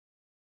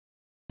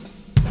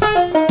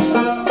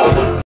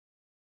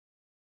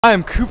I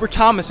am Cooper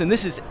Thomas, and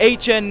this is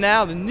HN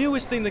Now, the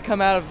newest thing to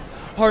come out of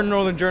Hardin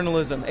Northern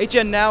Journalism.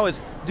 HN Now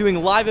is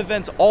doing live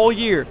events all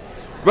year.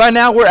 Right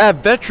now, we're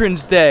at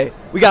Veterans Day.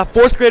 We got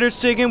 4th graders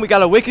singing, we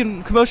got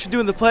Awaken Commotion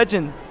doing the pledge,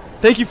 and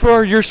thank you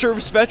for your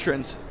service,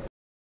 veterans.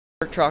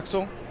 Eric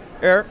Troxel.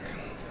 Eric,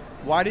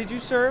 why did you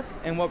serve,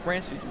 and what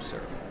branch did you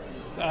serve?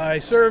 I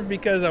served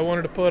because I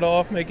wanted to put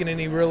off making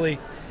any really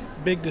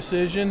big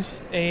decisions,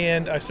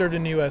 and I served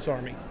in the U.S.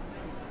 Army.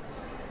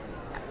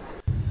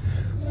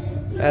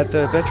 At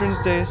the Veterans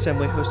Day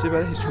Assembly hosted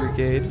by the History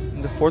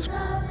Brigade, the 4th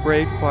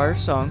grade choir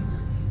sung.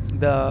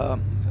 The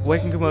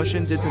Awaken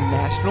Commotion did the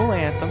national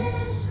anthem.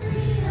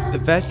 The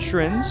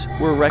veterans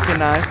were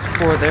recognized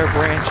for their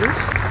branches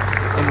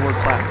and were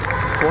clapped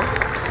for.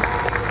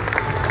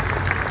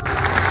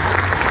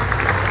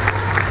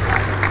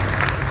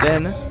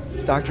 Then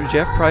Dr.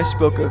 Jeff Price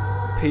spoke of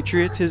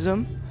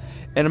patriotism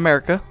in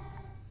America.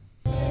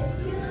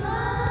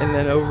 And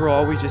then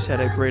overall, we just had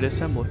a great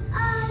assembly.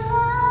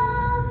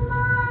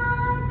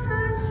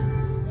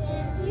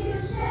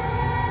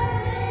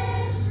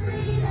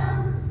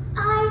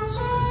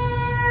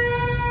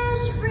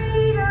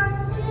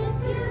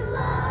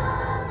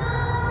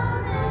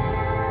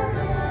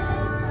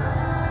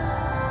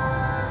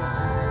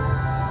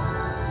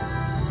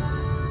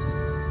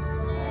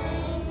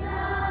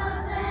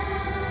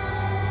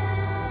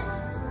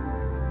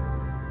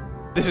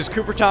 This is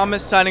Cooper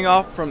Thomas signing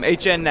off from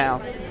HN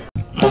Now.